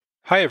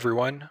Hi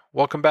everyone,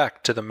 welcome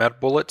back to the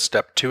MedBullet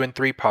Step 2 and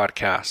 3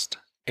 podcast.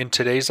 In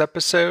today's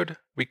episode,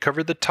 we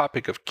cover the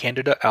topic of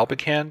Candida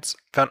albicans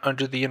found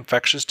under the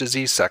Infectious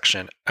Disease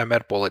section at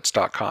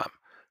medbullets.com.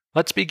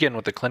 Let's begin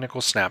with a clinical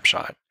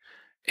snapshot.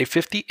 A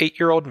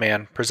 58-year-old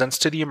man presents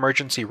to the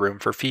emergency room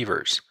for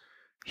fevers.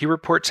 He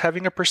reports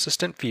having a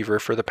persistent fever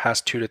for the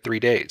past 2 to 3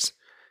 days.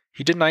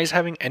 He denies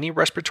having any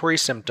respiratory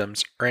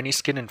symptoms or any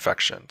skin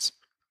infections.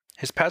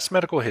 His past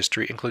medical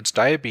history includes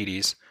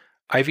diabetes,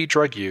 IV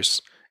drug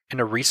use, and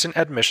a recent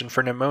admission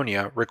for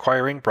pneumonia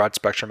requiring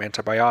broad-spectrum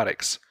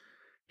antibiotics.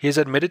 He is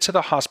admitted to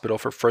the hospital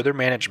for further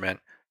management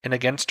and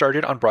again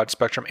started on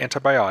broad-spectrum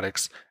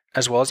antibiotics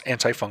as well as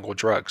antifungal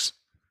drugs.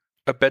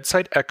 A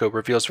bedside echo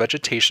reveals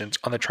vegetations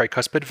on the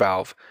tricuspid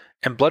valve,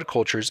 and blood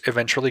cultures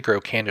eventually grow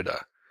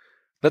Candida.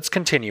 Let's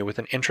continue with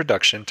an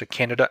introduction to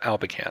Candida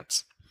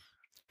albicans.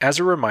 As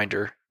a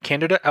reminder,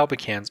 Candida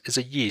albicans is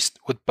a yeast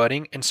with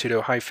budding and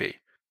pseudohyphae.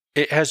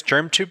 It has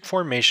germ tube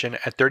formation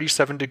at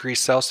 37 degrees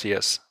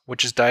Celsius,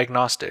 which is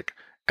diagnostic,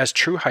 as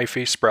true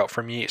hyphae sprout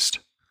from yeast.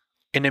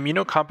 In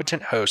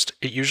immunocompetent host,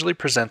 it usually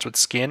presents with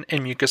skin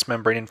and mucous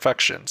membrane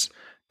infections.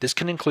 This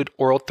can include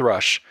oral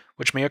thrush,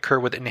 which may occur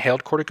with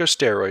inhaled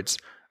corticosteroids,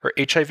 or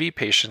HIV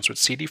patients with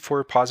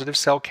CD4 positive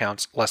cell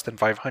counts less than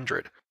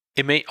 500.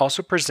 It may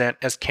also present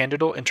as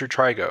candidal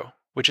intertrigo,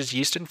 which is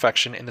yeast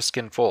infection in the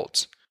skin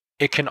folds.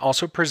 It can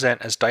also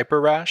present as diaper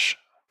rash,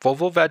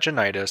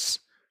 vulvovaginitis,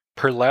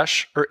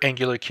 perlesh or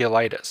angular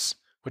cheilitis,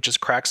 which is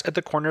cracks at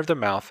the corner of the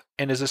mouth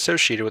and is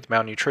associated with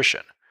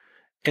malnutrition.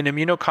 In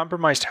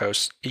immunocompromised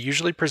hosts, it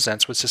usually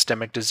presents with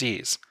systemic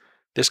disease.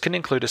 This can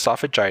include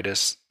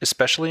esophagitis,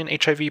 especially in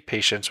HIV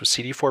patients with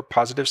CD4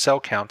 positive cell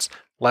counts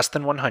less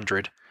than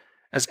 100,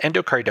 as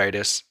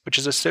endocarditis, which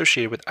is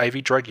associated with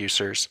IV drug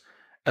users,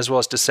 as well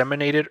as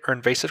disseminated or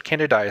invasive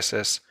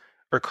candidiasis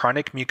or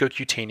chronic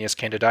mucocutaneous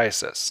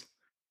candidiasis.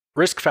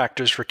 Risk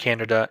factors for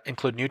Candida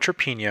include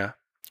neutropenia,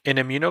 an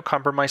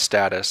immunocompromised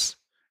status,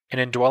 an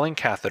indwelling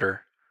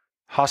catheter,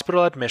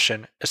 hospital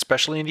admission,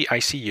 especially in the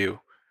ICU,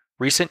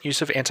 recent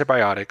use of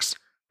antibiotics,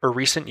 or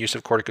recent use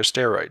of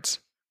corticosteroids.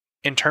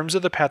 In terms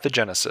of the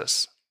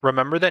pathogenesis,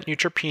 remember that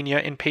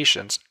neutropenia in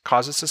patients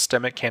causes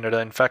systemic Candida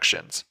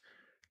infections.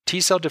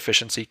 T-cell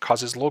deficiency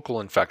causes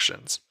local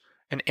infections,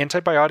 and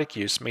antibiotic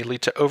use may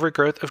lead to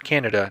overgrowth of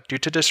Candida due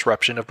to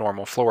disruption of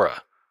normal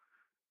flora.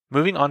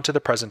 Moving on to the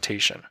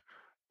presentation.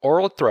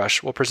 Oral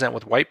thrush will present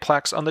with white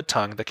plaques on the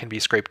tongue that can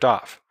be scraped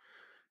off.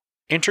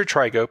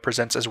 Intertrigo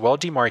presents as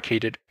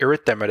well-demarcated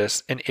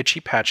erythematous and itchy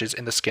patches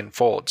in the skin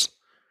folds.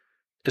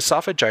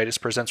 Esophagitis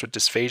presents with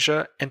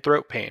dysphagia and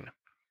throat pain.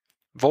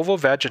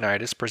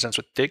 Vulvovaginitis presents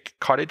with thick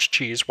cottage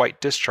cheese white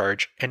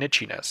discharge and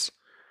itchiness.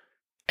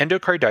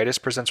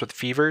 Endocarditis presents with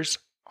fevers,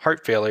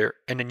 heart failure,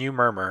 and a new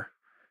murmur.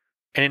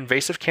 And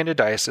invasive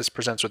candidiasis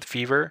presents with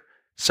fever,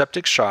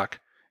 septic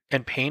shock,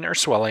 and pain or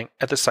swelling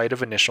at the site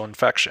of initial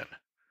infection.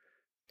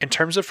 In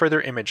terms of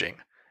further imaging,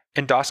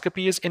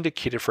 endoscopy is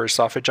indicated for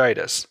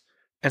esophagitis,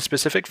 and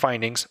specific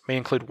findings may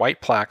include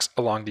white plaques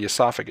along the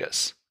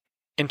esophagus.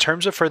 In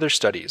terms of further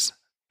studies,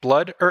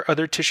 blood or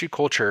other tissue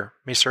culture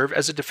may serve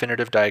as a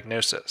definitive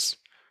diagnosis.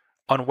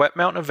 On wet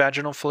mount of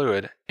vaginal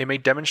fluid, it may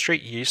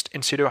demonstrate yeast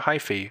and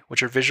pseudohyphae,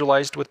 which are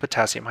visualized with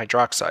potassium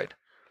hydroxide.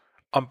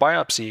 On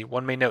biopsy,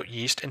 one may note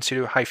yeast and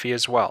pseudohyphae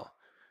as well.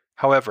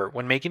 However,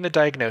 when making the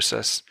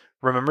diagnosis,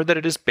 remember that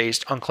it is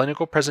based on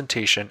clinical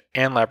presentation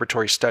and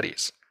laboratory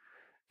studies.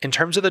 In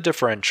terms of the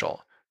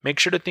differential, make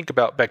sure to think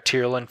about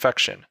bacterial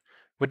infection,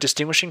 with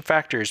distinguishing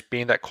factors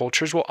being that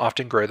cultures will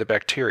often grow the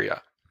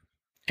bacteria.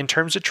 In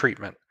terms of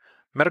treatment,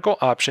 medical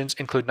options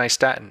include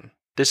nystatin.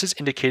 This is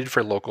indicated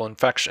for local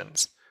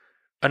infections.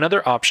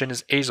 Another option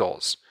is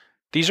azoles.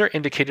 These are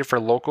indicated for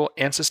local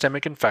and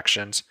systemic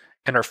infections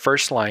and are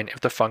first line if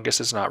the fungus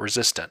is not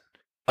resistant.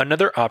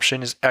 Another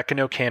option is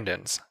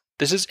echinocandins.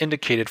 This is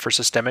indicated for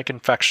systemic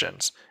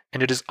infections,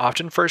 and it is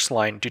often first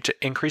line due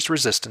to increased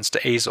resistance to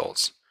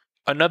azoles.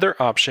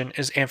 Another option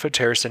is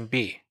amphotericin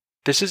B.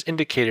 This is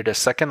indicated as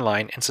second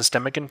line in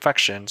systemic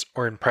infections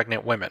or in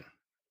pregnant women.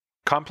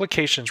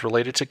 Complications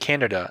related to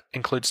Candida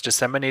includes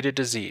disseminated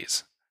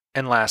disease.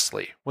 And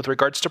lastly, with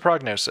regards to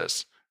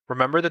prognosis,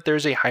 remember that there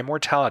is a high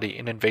mortality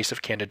in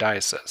invasive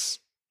candidiasis.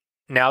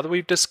 Now that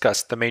we've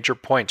discussed the major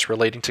points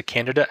relating to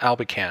Candida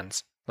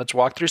albicans, let's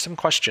walk through some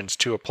questions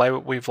to apply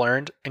what we've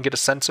learned and get a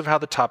sense of how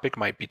the topic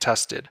might be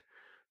tested.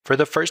 For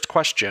the first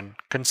question,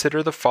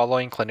 consider the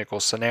following clinical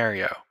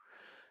scenario.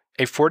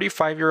 A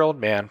 45-year-old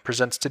man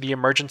presents to the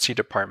emergency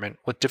department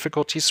with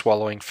difficulty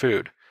swallowing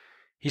food.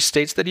 He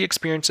states that he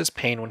experiences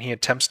pain when he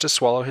attempts to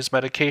swallow his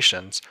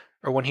medications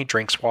or when he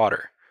drinks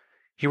water.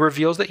 He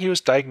reveals that he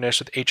was diagnosed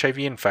with HIV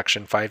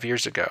infection 5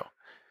 years ago.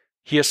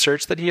 He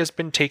asserts that he has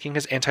been taking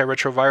his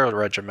antiretroviral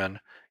regimen,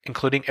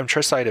 including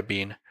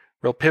emtricitabine,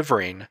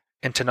 rilpivirine,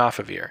 and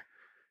tenofovir.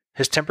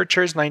 His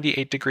temperature is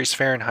 98 degrees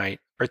Fahrenheit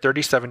or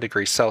 37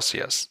 degrees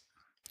Celsius.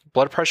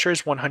 Blood pressure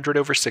is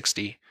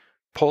 100/60,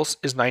 pulse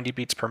is 90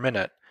 beats per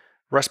minute,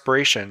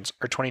 respirations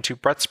are 22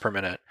 breaths per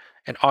minute,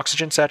 and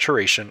oxygen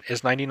saturation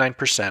is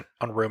 99%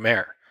 on room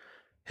air.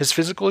 His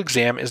physical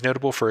exam is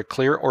notable for a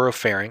clear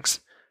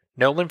oropharynx,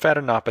 no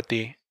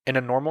lymphadenopathy, and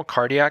a normal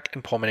cardiac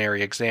and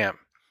pulmonary exam.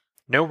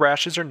 No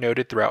rashes are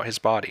noted throughout his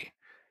body.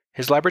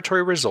 His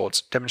laboratory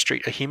results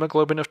demonstrate a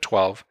hemoglobin of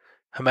 12,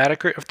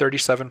 hematocrit of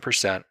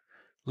 37%,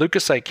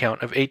 leukocyte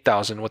count of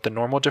 8,000 with a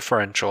normal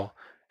differential,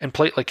 and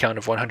platelet count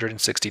of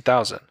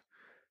 160,000.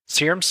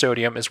 Serum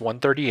sodium is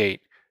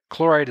 138,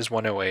 chloride is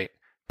 108,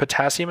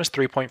 potassium is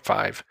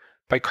 3.5,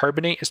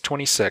 bicarbonate is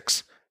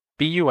 26,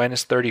 BUN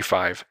is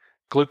 35,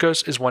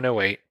 glucose is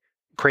 108,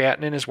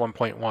 creatinine is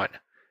 1.1.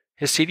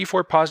 His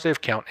CD4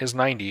 positive count is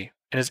 90,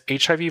 and his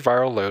HIV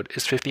viral load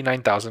is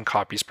 59,000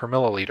 copies per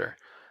milliliter.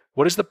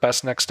 What is the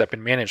best next step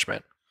in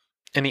management?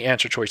 And the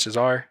answer choices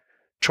are: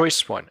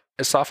 Choice 1,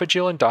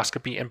 esophageal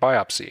endoscopy and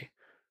biopsy.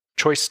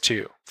 Choice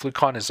 2,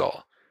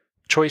 fluconazole.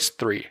 Choice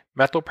 3,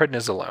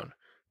 methylprednisolone.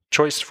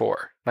 Choice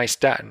 4,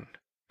 nystatin.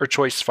 Or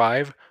choice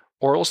 5,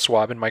 oral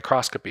swab and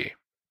microscopy.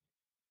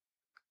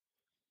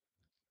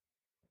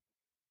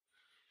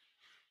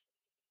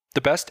 The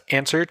best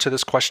answer to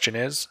this question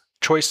is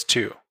choice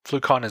 2,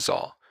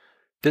 fluconazole.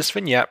 This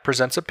vignette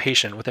presents a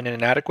patient with an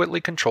inadequately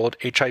controlled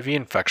HIV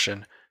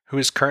infection who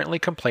is currently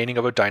complaining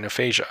of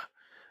odynophagia.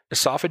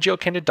 Esophageal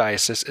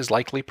candidiasis is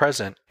likely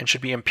present and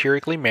should be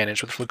empirically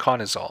managed with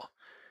fluconazole.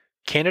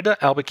 Candida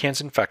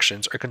albicans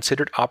infections are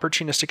considered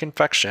opportunistic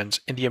infections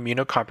in the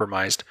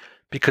immunocompromised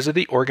because of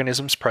the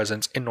organism's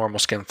presence in normal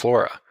skin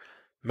flora.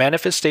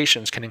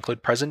 Manifestations can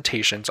include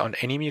presentations on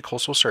any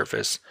mucosal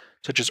surface,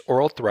 such as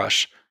oral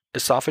thrush,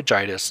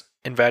 esophagitis,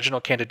 and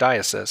vaginal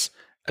candidiasis,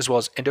 as well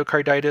as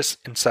endocarditis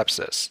and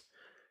sepsis.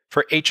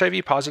 For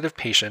HIV-positive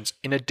patients,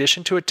 in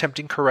addition to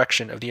attempting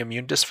correction of the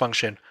immune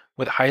dysfunction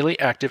with highly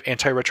active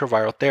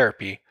antiretroviral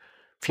therapy,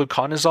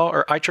 fluconazole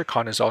or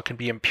itraconazole can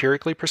be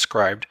empirically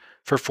prescribed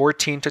for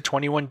 14 to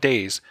 21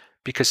 days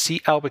because C.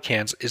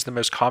 albicans is the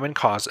most common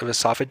cause of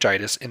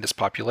esophagitis in this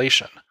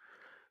population.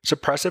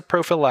 Suppressive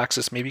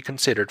prophylaxis may be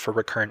considered for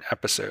recurrent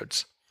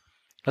episodes.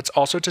 Let's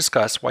also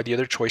discuss why the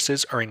other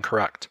choices are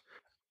incorrect.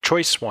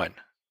 Choice 1.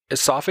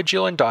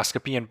 Esophageal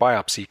endoscopy and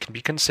biopsy can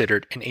be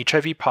considered in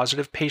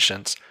HIV-positive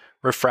patients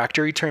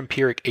refractory to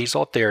empiric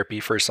azole therapy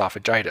for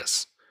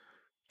esophagitis.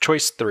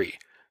 Choice 3.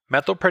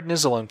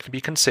 Methylprednisolone can be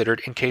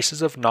considered in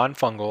cases of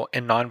non-fungal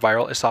and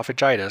non-viral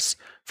esophagitis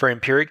for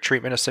empiric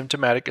treatment of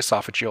symptomatic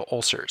esophageal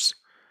ulcers.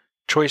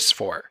 Choice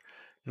 4.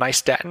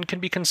 Nystatin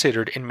can be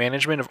considered in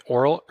management of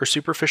oral or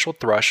superficial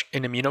thrush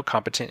in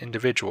immunocompetent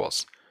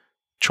individuals.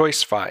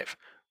 Choice 5.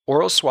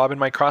 Oral swab and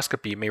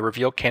microscopy may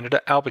reveal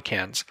Candida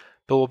albicans,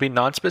 but will be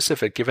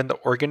nonspecific given the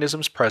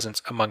organism's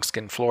presence among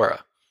skin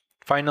flora.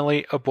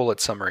 Finally, a bullet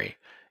summary.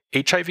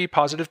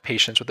 HIV-positive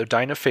patients with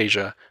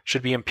odynophagia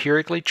should be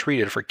empirically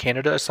treated for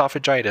Candida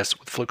esophagitis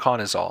with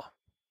fluconazole.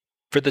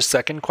 For the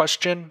second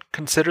question,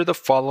 consider the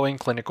following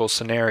clinical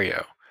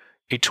scenario.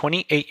 A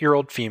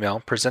 28-year-old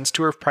female presents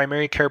to her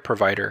primary care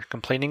provider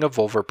complaining of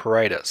vulvar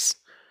pruritus.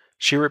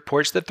 She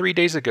reports that 3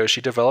 days ago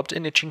she developed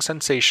an itching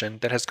sensation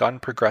that has gotten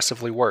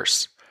progressively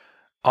worse.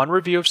 On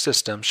review of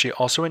systems, she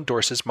also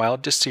endorses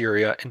mild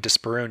dysuria and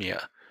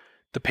dyspareunia.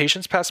 The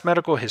patient's past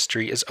medical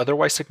history is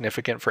otherwise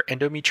significant for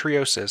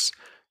endometriosis,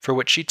 for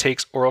which she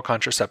takes oral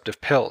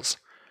contraceptive pills.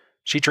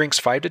 She drinks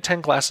 5 to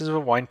 10 glasses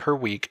of wine per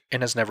week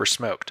and has never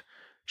smoked.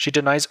 She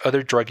denies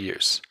other drug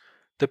use.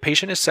 The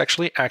patient is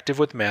sexually active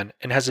with men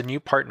and has a new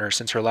partner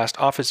since her last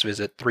office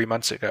visit 3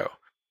 months ago.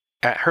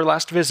 At her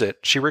last visit,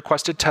 she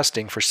requested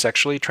testing for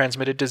sexually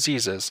transmitted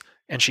diseases,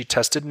 and she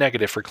tested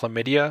negative for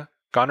chlamydia,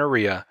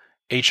 gonorrhea,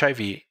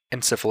 HIV,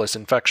 and syphilis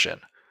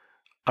infection.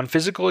 On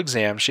physical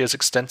exam, she has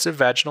extensive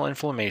vaginal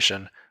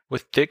inflammation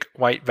with thick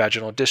white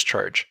vaginal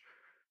discharge.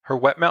 Her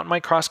wet mount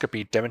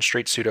microscopy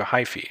demonstrates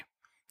pseudohyphae.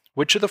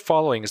 Which of the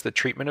following is the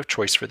treatment of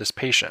choice for this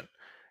patient?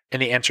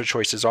 And the answer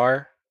choices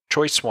are: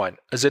 Choice 1,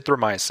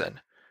 azithromycin.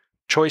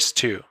 Choice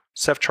 2,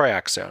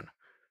 ceftriaxone.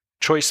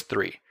 Choice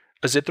 3,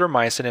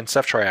 azithromycin and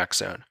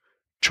ceftriaxone.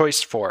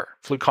 Choice 4,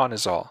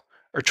 fluconazole.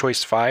 Or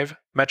choice 5,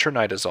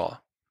 metronidazole.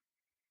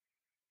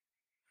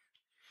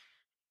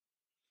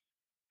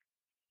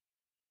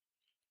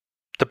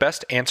 The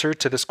best answer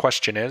to this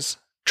question is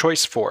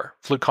choice 4,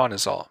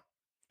 fluconazole.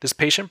 This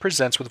patient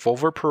presents with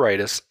vulvar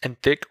pruritus and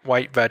thick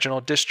white vaginal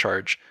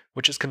discharge,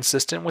 which is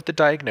consistent with the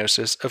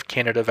diagnosis of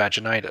Candida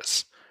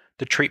vaginitis.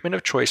 The treatment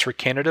of choice for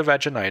Candida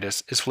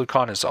vaginitis is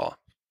fluconazole.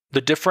 The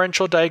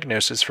differential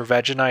diagnosis for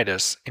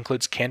vaginitis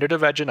includes Candida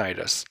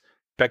vaginitis,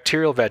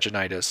 bacterial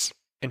vaginitis,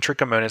 and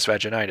Trichomonas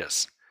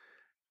vaginitis.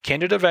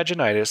 Candida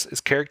vaginitis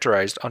is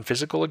characterized on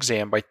physical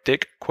exam by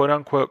thick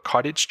quote-unquote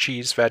cottage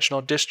cheese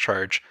vaginal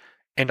discharge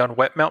and on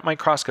wet mount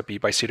microscopy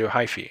by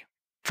pseudohyphae.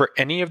 For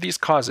any of these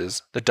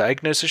causes, the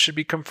diagnosis should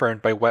be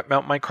confirmed by wet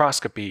mount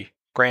microscopy,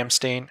 gram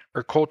stain,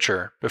 or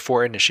culture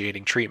before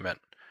initiating treatment.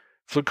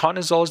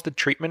 Fluconazole is the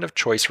treatment of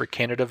choice for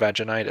Candida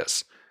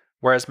vaginitis,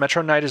 whereas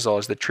metronidazole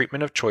is the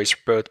treatment of choice for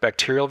both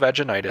bacterial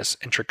vaginitis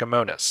and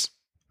trichomonas.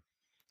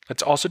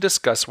 Let's also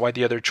discuss why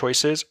the other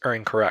choices are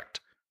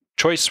incorrect.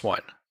 Choice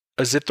 1.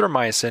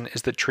 Azithromycin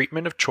is the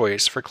treatment of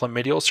choice for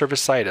chlamydial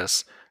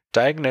cervicitis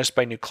diagnosed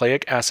by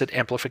nucleic acid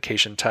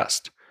amplification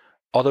test.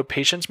 Although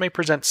patients may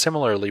present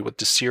similarly with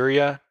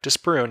dysuria,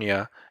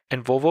 dyspareunia,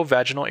 and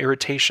vulvovaginal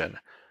irritation,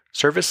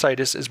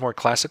 cervicitis is more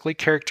classically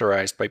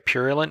characterized by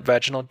purulent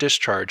vaginal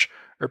discharge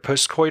or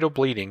postcoital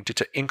bleeding due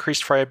to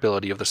increased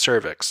friability of the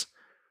cervix.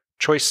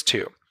 Choice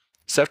 2.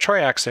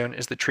 Ceftriaxone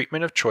is the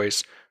treatment of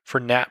choice for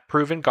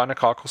NAT-proven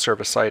gonococcal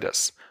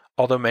cervicitis,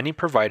 although many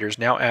providers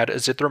now add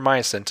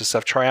azithromycin to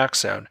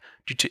ceftriaxone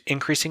due to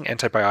increasing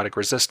antibiotic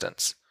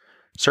resistance.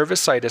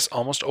 Cervicitis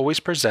almost always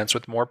presents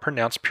with more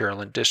pronounced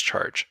purulent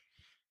discharge.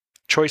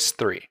 Choice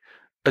 3.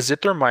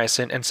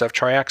 Azithromycin and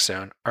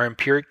ceftriaxone are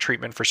empiric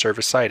treatment for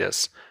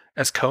cervicitis,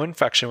 as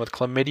co-infection with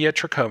chlamydia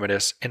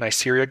trachomatis and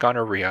Neisseria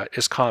gonorrhea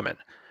is common.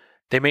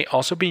 They may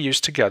also be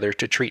used together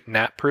to treat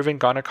NAT-proven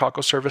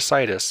gonococcal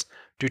cervicitis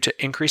due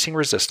to increasing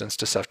resistance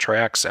to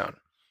ceftriaxone.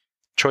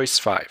 Choice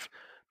 5.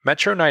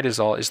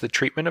 Metronidazole is the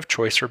treatment of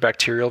choice for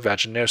bacterial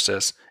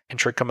vaginosis and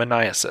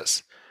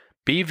trichomoniasis.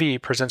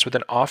 BV presents with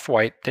an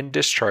off-white, thin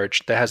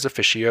discharge that has a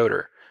fishy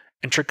odor,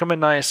 and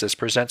trichomoniasis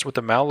presents with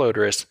a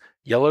malodorous,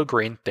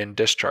 yellow-green thin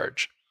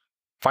discharge.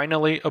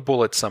 Finally, a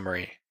bullet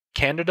summary.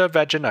 Candida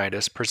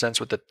vaginitis presents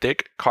with a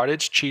thick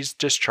cottage cheese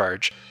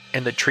discharge,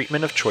 and the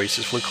treatment of choice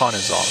is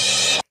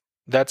fluconazole.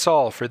 That's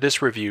all for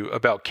this review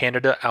about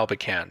Candida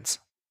albicans.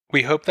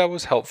 We hope that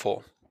was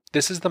helpful.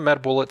 This is the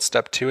MedBullets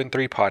Step 2 and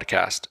 3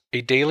 podcast,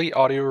 a daily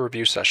audio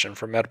review session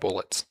for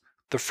MedBullets,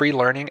 the free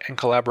learning and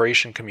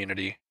collaboration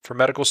community for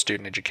medical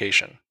student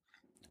education.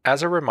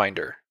 As a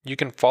reminder, you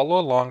can follow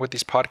along with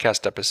these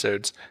podcast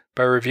episodes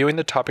by reviewing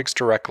the topics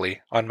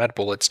directly on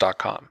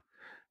medbullets.com.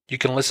 You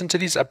can listen to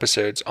these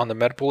episodes on the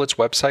MedBullets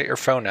website or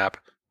phone app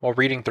while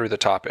reading through the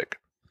topic.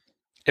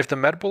 If the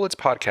MedBullets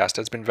podcast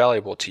has been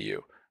valuable to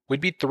you, we'd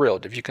be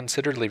thrilled if you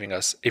considered leaving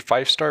us a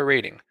 5-star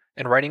rating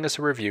and writing us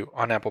a review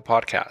on Apple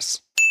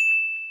Podcasts.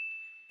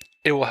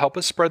 It will help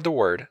us spread the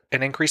word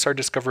and increase our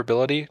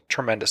discoverability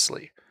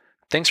tremendously.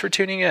 Thanks for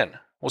tuning in.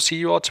 We'll see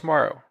you all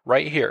tomorrow,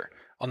 right here,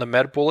 on the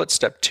MedBullets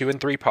Step 2 and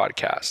 3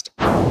 podcast.